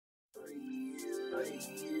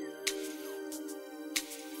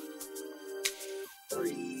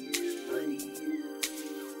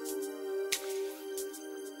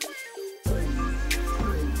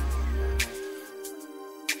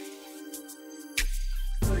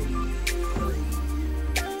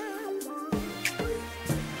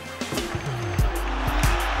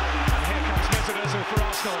For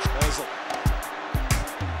Arsenal Ozil.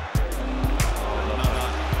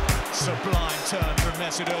 Sublime turn from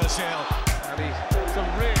Mesut Ozil. And he's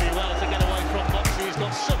done really well to get away from Moxie. He's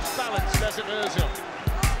got such balance, Mesut Ozil.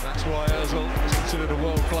 That's why Ozil is considered a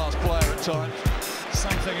world-class player at times.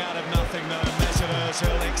 Something out of nothing though. Mesut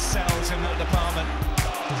Ozil excels in that department.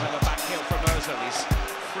 There's a back heel from Ozil. He's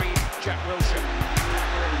freed Jack Wilshere.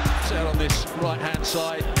 Out on this right-hand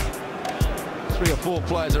side. 3 or 4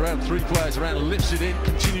 players around, 3 players around, lifts it in,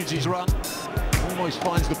 continues his run, almost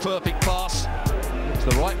finds the perfect pass. It's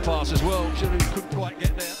the right pass as well, Giroud couldn't quite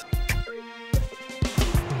get there.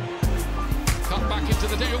 Cut back into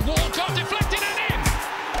the day, Walcott deflected and in!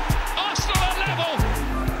 Arsenal at level!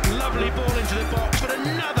 Lovely ball into the box, but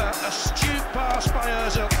another astute pass by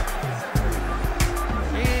Ozil.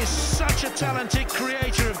 He is such a talented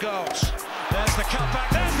creator of goals. There's the cutback,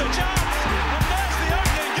 there's the chance, and there's the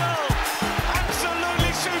opening goal!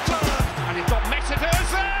 Absolutely superb! And he's got Mesut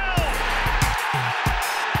Ozil!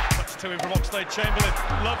 Touch to him from Oxlade-Chamberlain.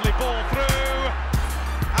 Lovely ball through.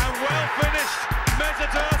 And well finished.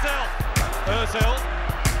 Mesut Ozil. Ozil.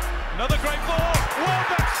 Another great ball.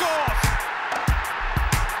 Welbeck scores!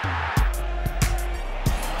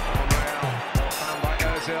 Found by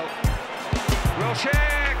Ozil.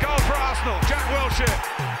 Wilshere, goal for Arsenal. Jack Wilshere.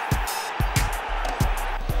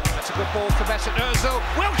 That's a good ball for Mesut Ozil.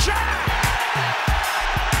 Wilshere!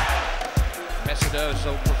 Mesut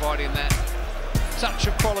Ozil providing that touch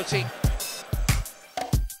of quality